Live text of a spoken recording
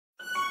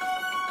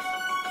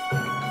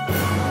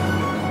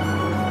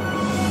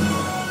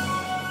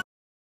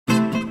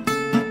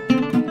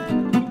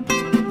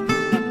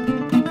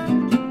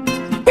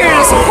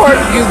support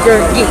you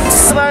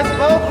geeks. There's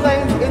both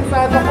lanes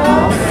inside the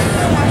hall.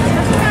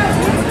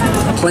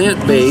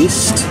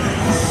 Plant-based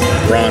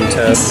Ron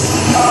tub.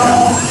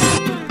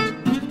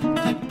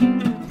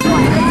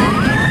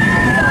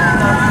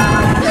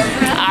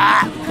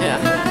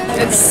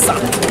 Yeah, it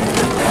sucked.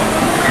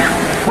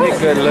 Pretty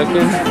good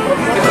looking.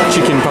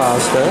 Chicken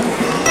pasta.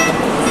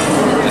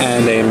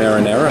 And a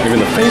marinara. Even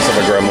the face of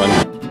a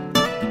gremlin.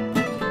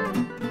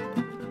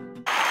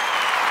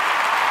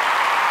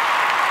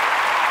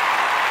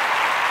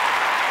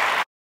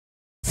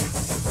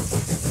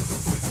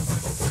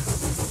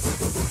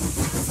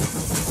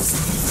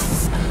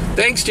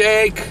 Thanks,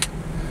 Jake.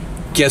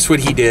 Guess what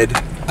he did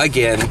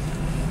again?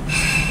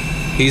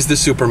 He's the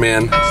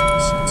Superman.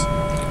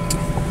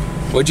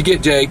 What'd you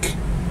get, Jake?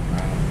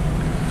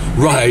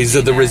 Rise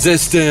of the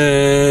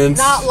Resistance.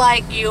 Not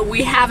like you.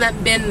 We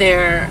haven't been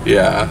there.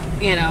 Yeah.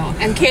 You know.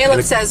 And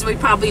Caleb says we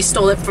probably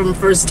stole it from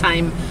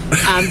first-time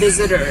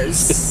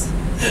visitors.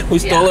 We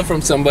stole it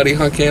from somebody,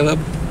 huh, Caleb?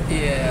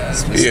 Yeah.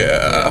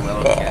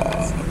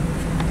 Yeah.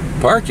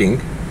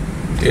 Parking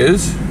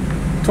is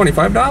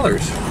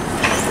 $25.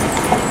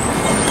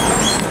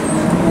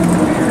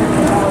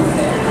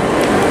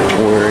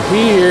 We're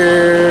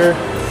here.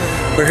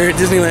 We're here at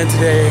Disneyland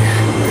today.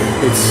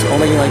 It's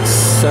only like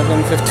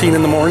 7:15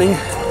 in the morning.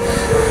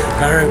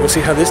 All right, we'll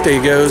see how this day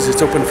goes.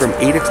 It's open from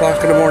 8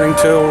 o'clock in the morning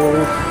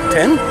till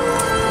 10?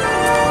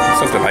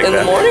 Something like that. In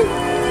the morning?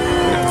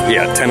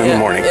 Yeah, 10 in the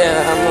morning.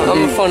 Yeah,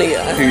 I'm a funny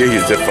guy.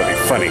 He's a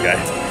funny guy.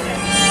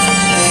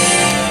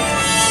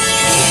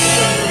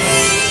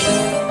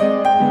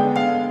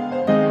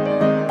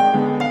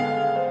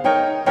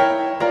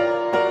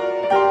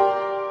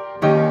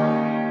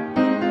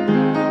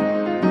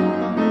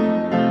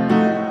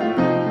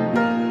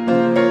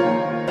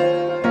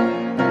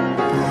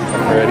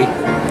 Ready?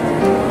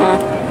 Huh?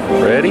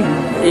 Ready?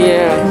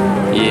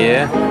 Yeah.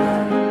 Yeah.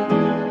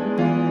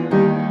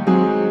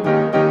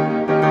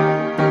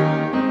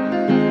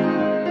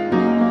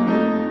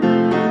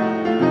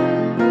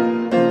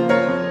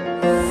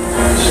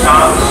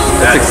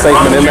 That's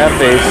excitement in that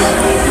face.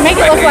 Make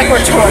it look like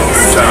we're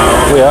tourists.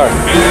 We are.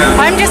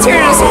 I'm just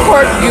here to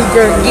support you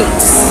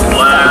geeks.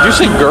 Did you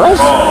say girls?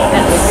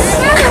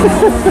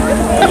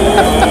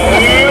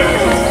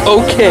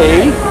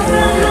 Okay.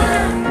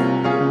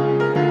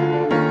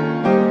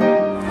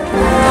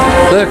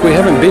 Look, we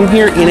haven't been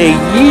here in a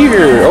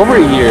year, over a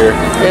year.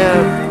 Yeah.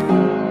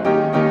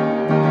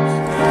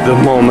 The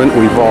moment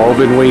we've all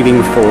been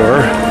waiting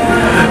for.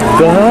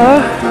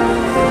 The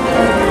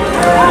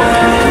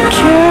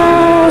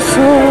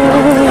castle.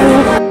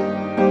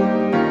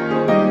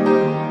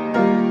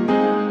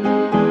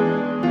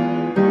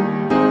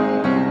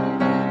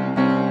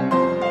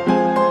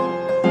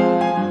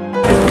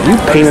 You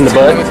pain in the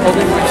butt.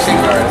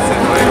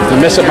 You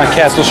mess up my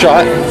castle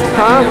shot?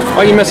 Huh?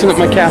 Why are you messing up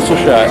my castle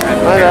shot?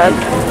 My bad.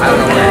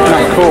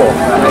 Not cool.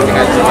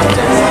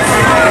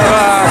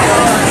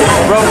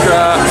 Rope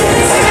drop.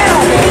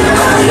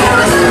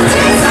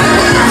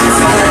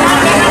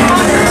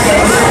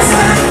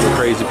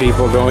 Crazy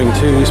people going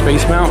to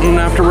Space Mountain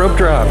after rope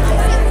drop.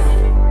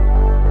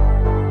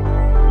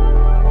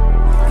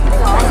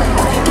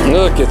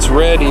 Look, it's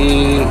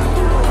ready.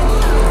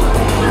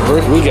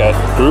 We got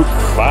group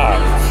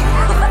 5.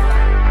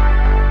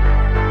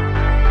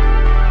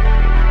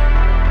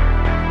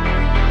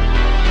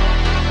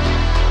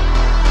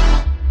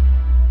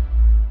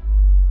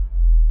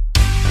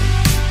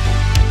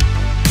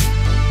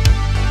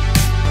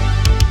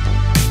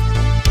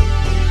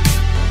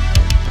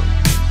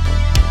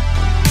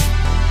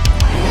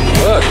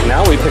 Look,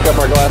 now we pick up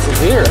our glasses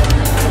here.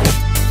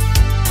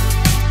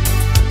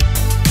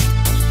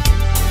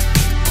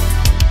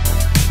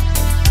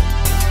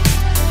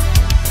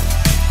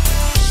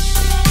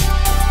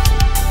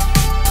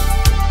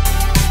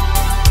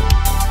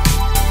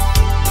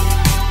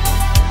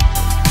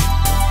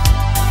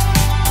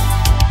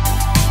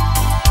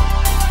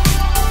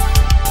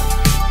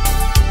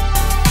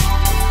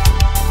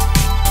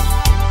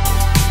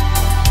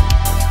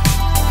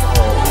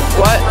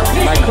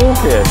 My cool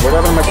kid. What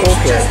happened to my cool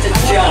kid?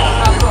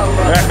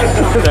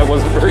 That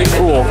wasn't very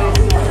cool.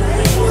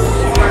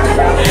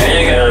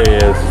 There he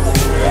is.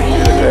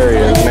 There he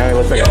is. Now he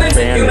looks like a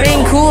bandit.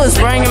 Being cool is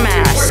wearing a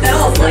mask.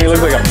 Now he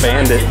looks like a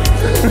bandit.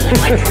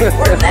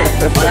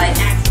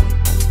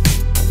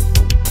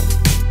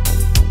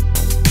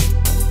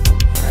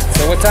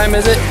 So what time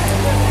is it?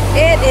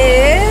 It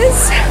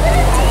is.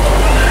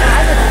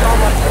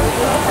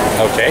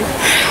 Okay.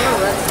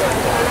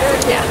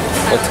 Yeah.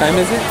 What time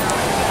is it?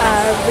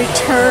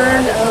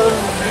 Return of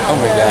Oh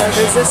my gosh.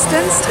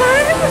 Resistance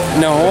time?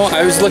 No,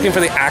 I was looking for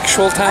the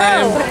actual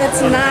time. Oh,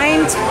 it's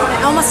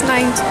almost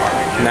 9:10.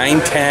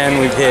 9:10.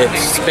 We've hit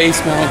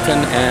Space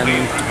Mountain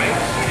and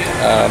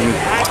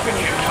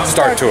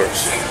Star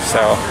Tours.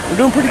 So we're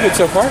doing pretty good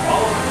so far.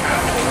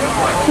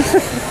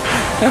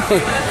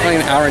 Only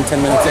an hour and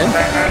 10 minutes in.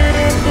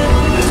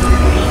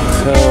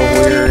 So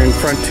we're in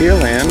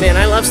Frontierland. Man,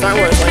 I love Star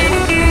Wars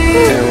Land.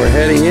 And we're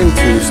heading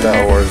into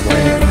Star Wars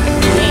Land.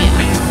 Man.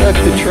 Look,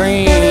 the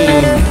train.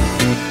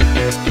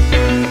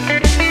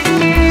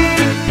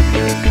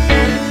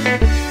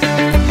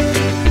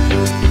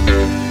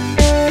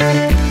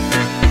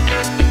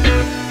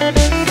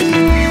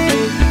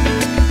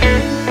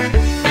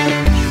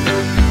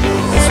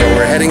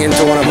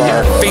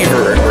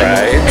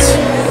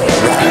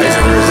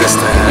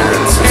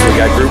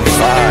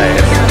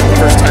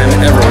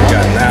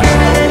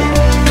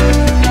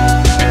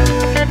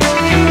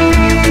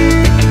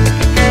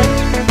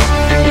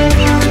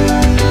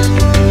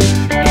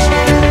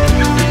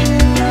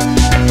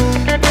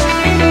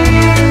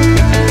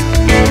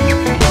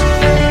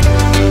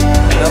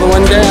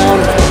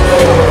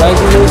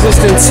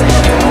 rides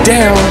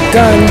down,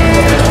 done.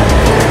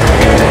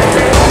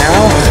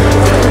 Now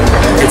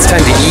it's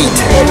time to eat.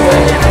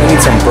 We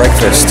need some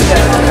breakfast.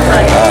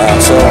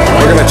 So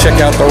we're gonna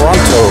check out the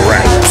Ronto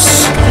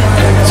wraps.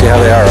 See how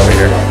they are over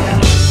here.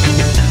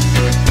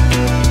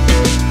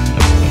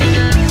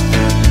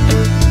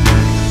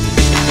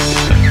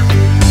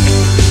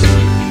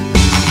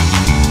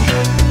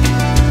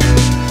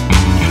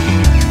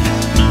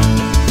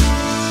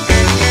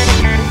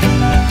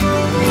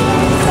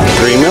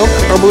 Green milk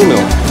or blue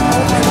milk?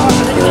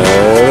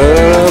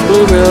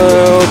 Blue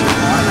milk.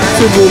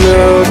 Two blue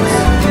milk.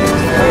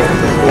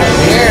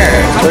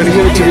 Try to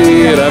give it to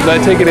me, and I'm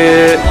not taking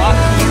it.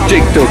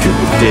 Jake, don't you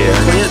dare.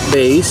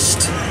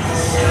 Plant-based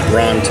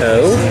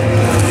Ronto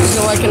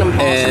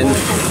and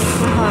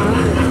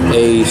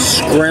a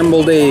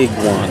scrambled egg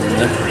one.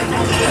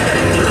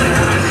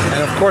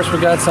 And of course we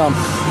got some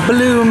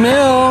blue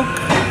milk.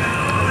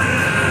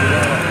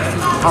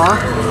 Huh?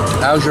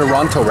 How's your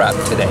Ronto wrap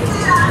today?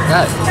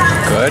 Good.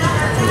 Good.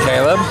 And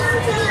Caleb?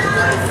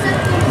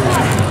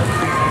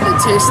 It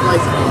tastes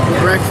like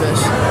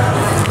breakfast.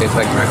 Tastes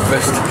like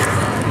breakfast.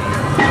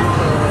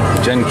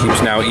 Jen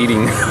keeps now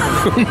eating.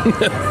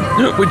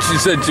 When she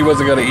said she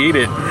wasn't going to eat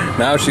it,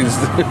 now she's.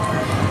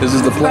 This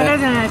is the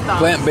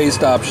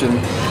plant-based option,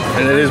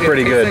 and it is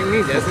pretty good.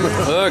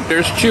 Look,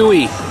 there's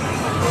Chewy.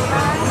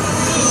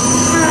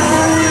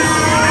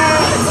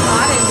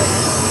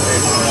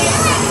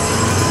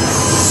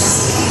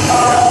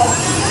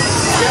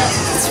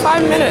 It's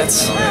 5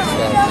 minutes.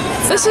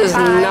 This is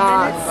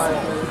not fun.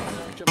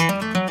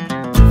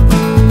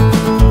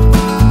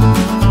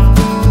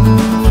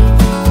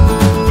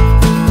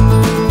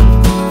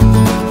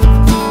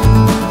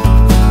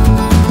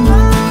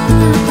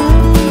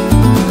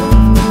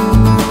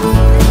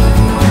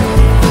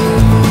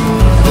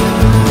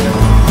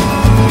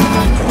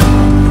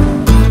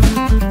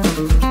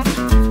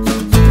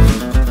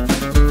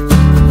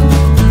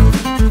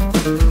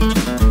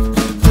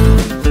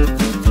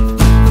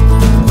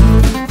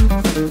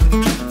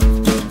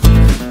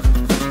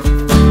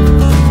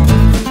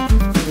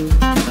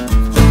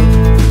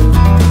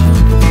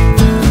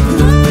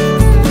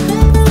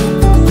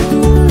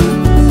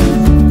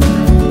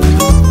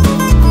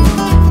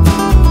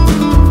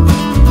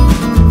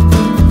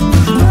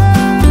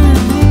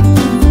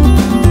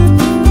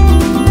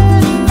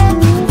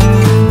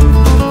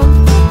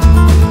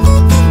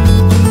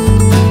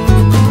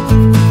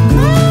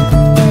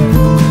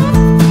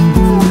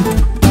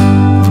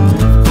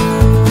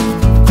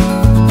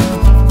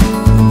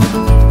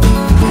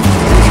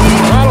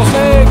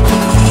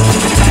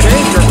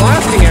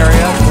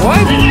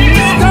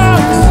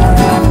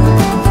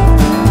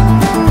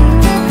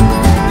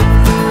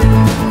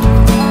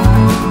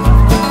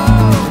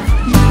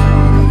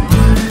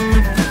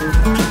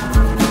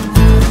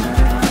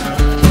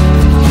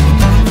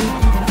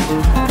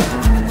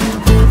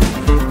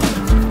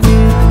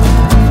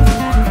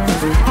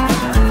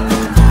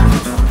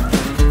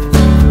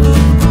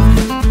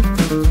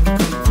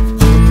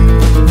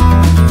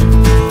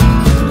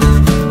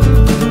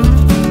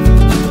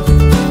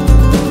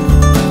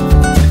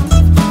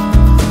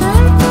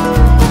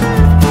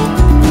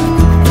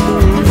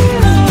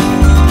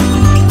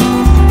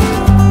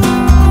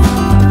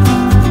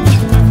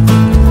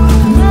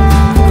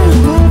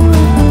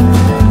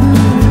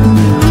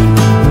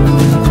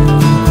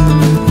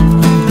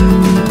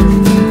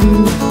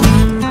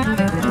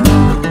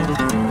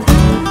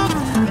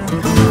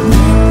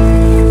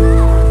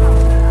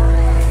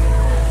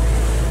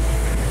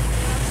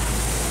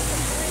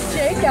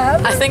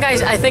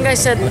 I think I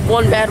said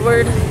one bad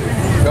word.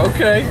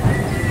 Okay.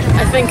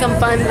 I think I'm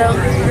fine though.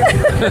 One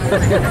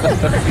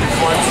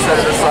set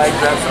it aside,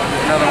 grab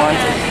another one,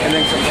 and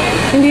then some.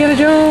 Indiana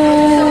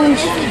Jones!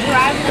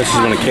 This is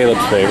one of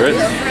Caleb's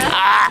favorites.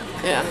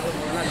 Yeah.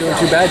 Not doing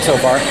too bad so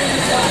far.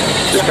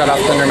 Just got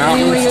off Thunder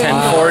Mountain, it's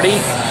 10:40,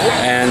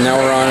 and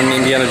now we're on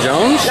Indiana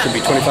Jones. Should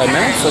be 25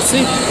 minutes, let's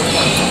see.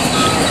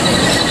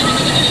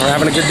 We're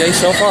having a good day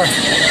so far.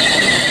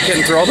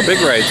 Getting through all the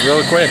big rides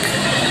really quick.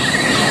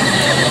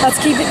 Let's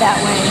keep it that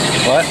way.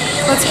 What?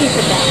 Let's keep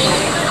it that way.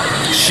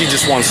 She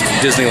just wants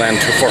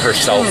Disneyland for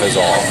herself is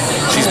all.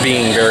 She's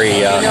being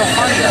very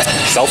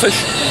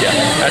selfish? Yeah,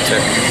 that's it.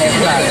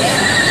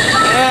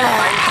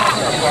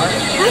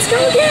 Let's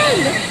go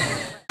again.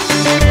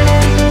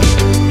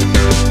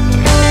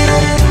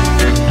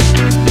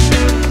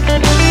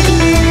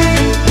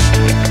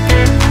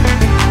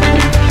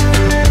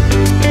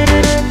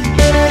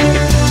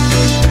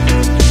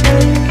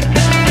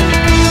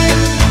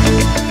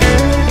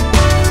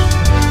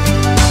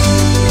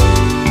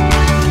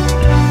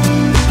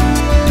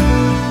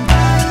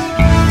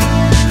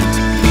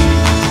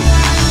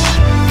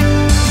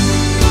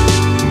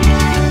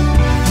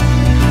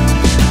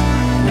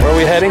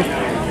 Heading?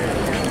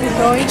 We're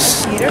going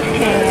to Peter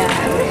Pan.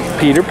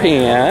 Peter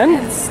Pan.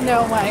 And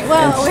Snow White.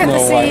 Well, And we have to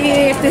Snow see White.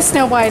 if the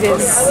Snow White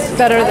is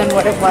better than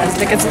what it was,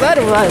 because what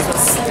it was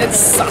it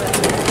sucked.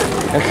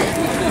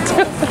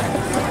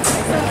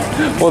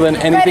 Well, then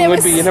anything But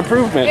would be an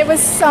improvement. It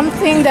was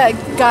something that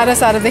got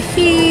us out of the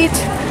heat.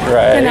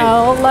 Right. You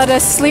know, let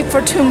us sleep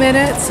for 2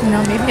 minutes. You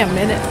know, maybe a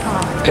minute.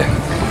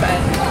 But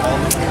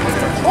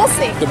we'll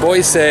see. The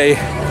boys say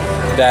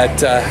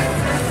that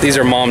these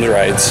are mom's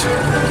rides.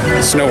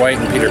 Snow White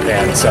and Peter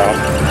Pan, so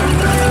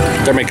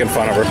they're making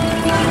fun of her.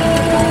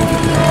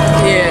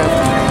 Yeah.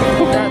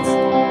 That's...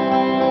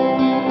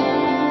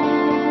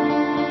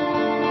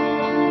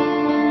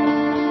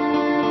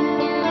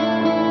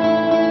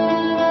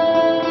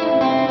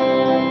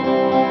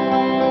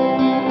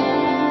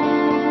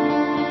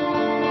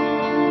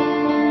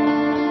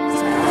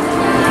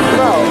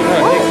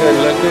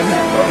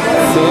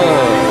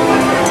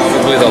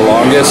 Probably the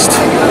longest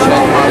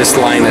this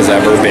line has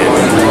ever been.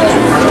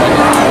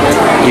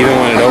 Even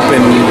when it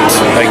opened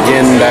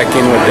again back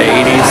in with the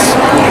 80s,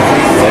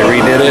 they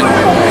redid it. I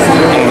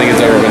don't think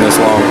it's ever been this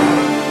long.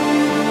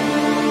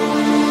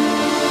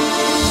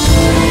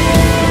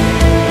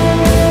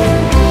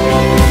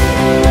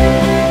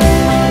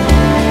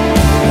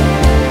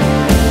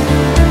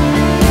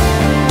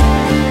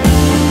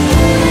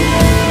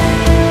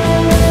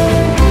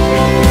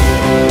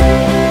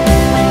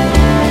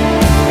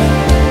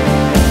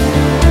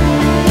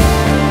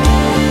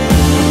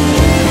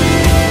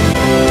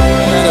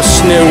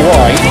 Snow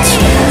White.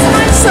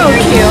 So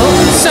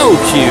cute. So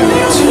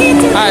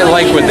cute. I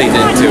like what they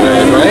did to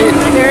it, right?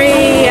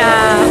 Very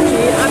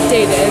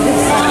updated.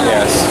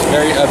 Yes,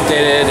 very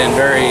updated and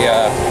very,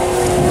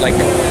 like,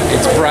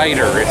 it's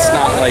brighter. It's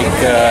not like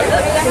the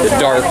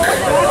dark,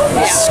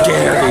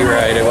 scary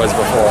ride it was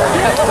before.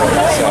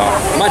 So,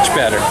 much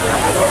better.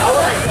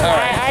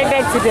 I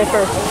beg to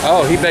differ.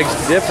 Oh, he begs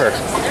to differ.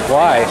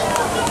 Why?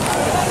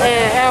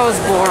 That was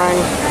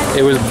boring.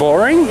 It was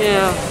boring?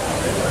 Yeah.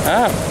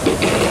 Oh.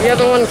 The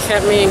other one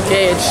kept me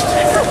engaged.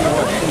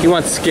 He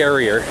wants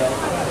scarier.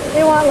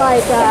 They want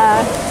like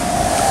a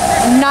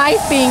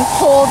knife being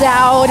pulled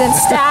out and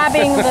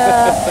stabbing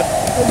the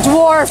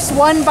dwarfs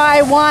one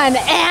by one.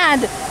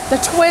 And the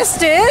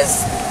twist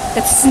is,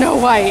 it's Snow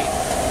White.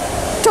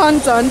 Dun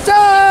dun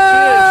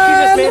dun! She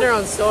just made her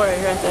own story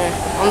right there,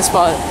 on the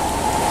spot.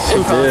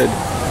 Improv. Did.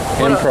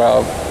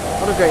 Improv.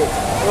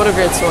 What a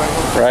great story.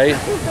 Right?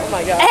 Oh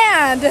my god.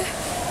 And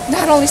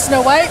not only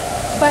Snow White,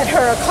 but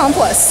her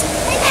accomplice,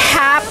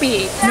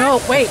 Happy. No,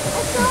 wait,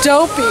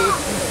 Dopey.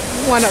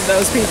 One of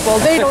those people.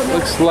 They don't know.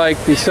 Looks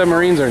like the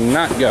submarines are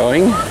not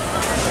going. So you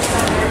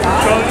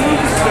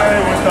stay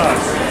with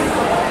us.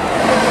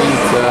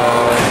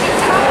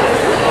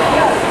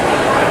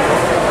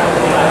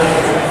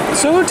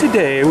 So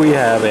today we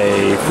have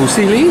a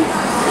fusilli,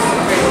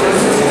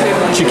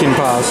 chicken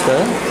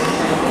pasta,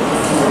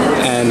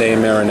 and a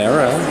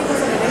marinara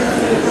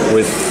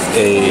with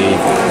a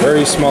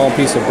very small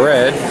piece of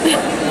bread.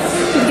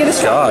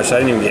 Gosh, I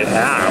didn't even get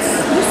half.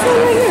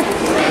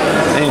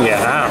 I didn't get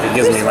half. He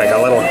gives me like a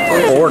little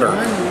quarter.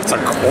 It's a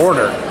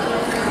quarter.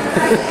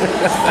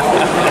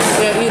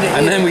 Yeah, eat it.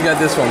 And then we got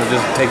this one that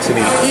just takes and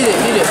eats. Eat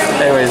it.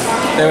 Anyways,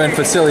 they went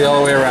fusilli all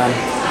the way around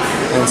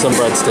and some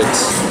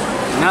breadsticks.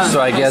 So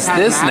I guess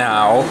this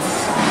now,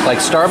 like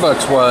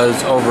Starbucks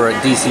was over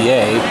at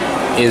DCA,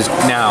 is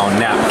now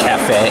Nap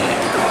Cafe.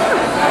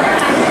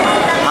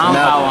 I'm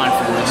about one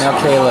for this. Now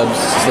Caleb's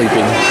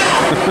sleeping.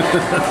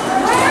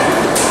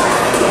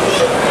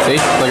 See?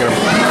 Look at him.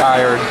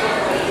 Tired.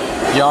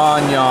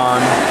 Yawn,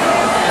 yawn.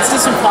 Let's do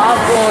some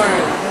popcorn.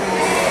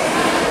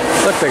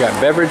 Look, they got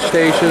beverage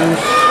stations.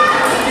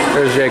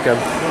 There's Jacob.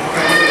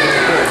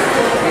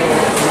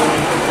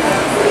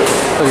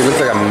 Look, he looks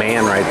like a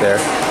man right there.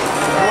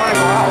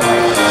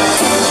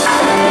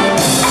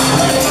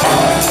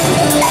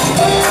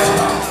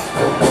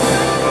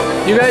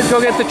 You guys go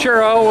get the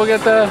churro. We'll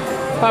get the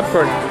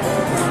popcorn.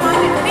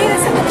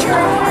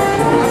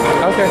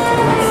 Okay.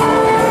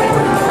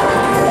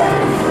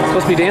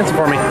 Supposed to be dancing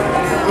for me.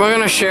 We're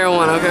gonna share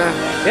one, okay?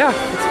 Yeah,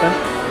 it's fine.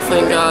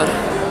 Thank God.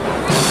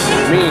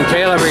 Me and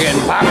Caleb are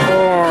getting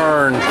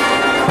popcorn.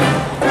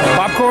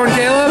 Popcorn,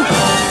 Caleb?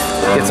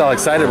 Gets all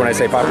excited when I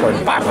say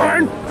popcorn.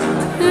 Popcorn!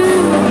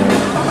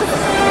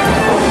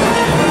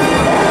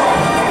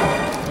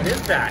 What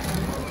is that?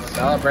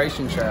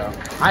 Celebration churro.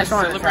 I just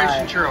want to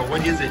Celebration churro.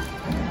 What is it?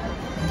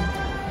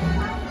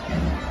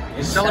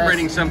 He's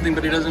celebrating something,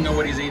 but he doesn't know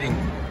what he's eating.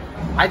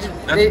 That's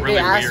really they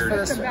asked weird.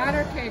 for It's a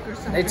batter cake or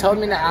something. They told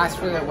me to ask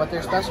for what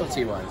their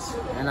specialty was,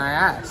 and I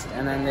asked,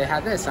 and then they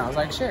had this, and I was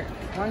like, sure,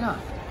 why not?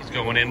 He's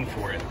going in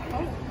for it.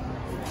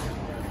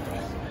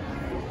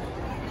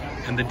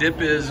 And the dip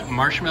is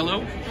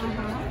marshmallow.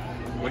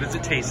 What does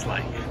it taste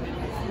like?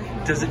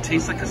 Does it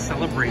taste like a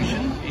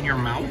celebration in your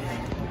mouth?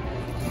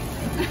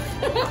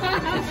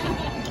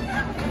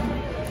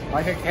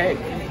 Like a cake.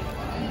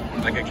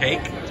 Like a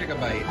cake? Take a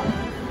bite.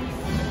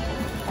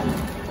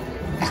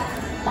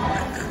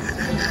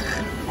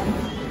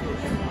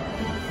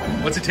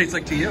 What's it taste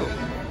like to you?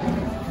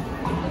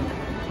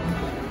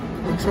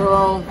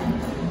 Churro.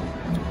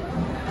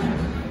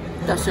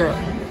 That's it.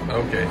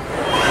 Okay.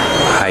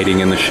 Hiding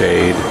in the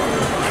shade,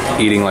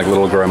 eating like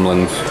little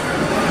gremlins.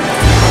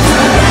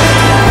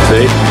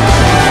 See?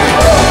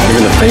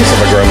 Even the face of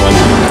a gremlin.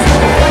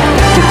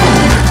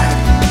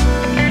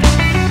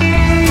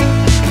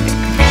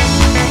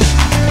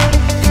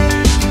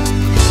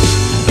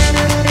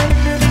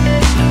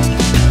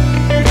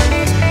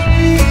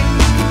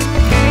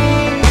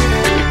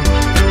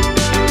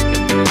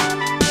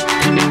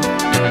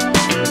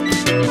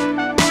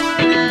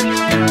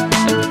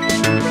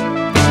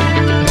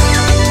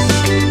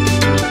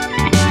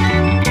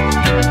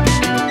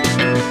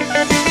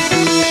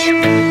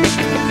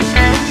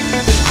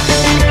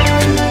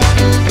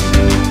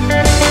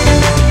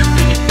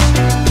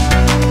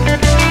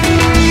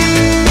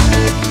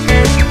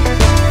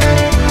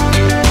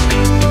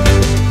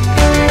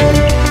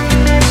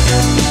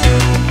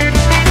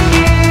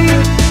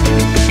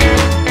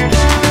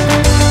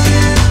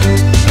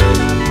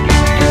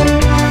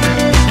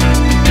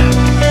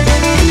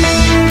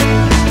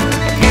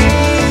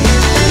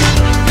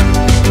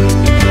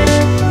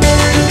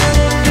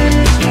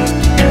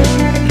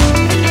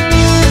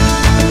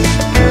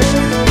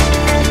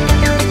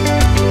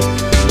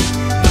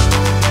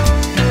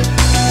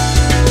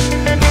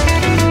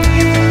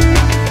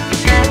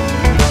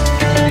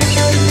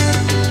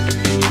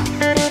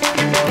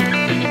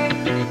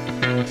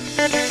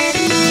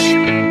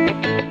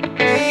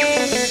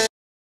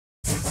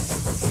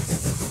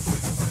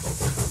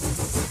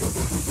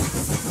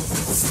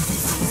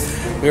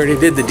 already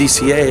did the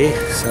DCA,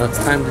 so it's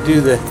time to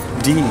do the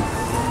D.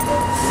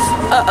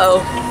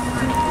 Uh-oh.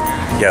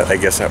 Yeah, I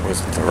guess that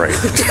wasn't the right.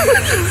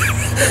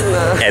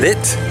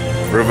 Edit,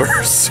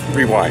 reverse,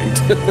 rewind.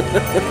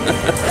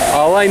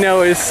 All I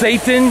know is,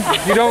 Satan,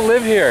 you don't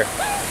live here.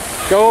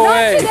 Go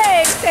away. Not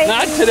today, Satan.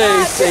 Not today,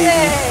 Not Satan.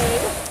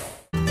 today.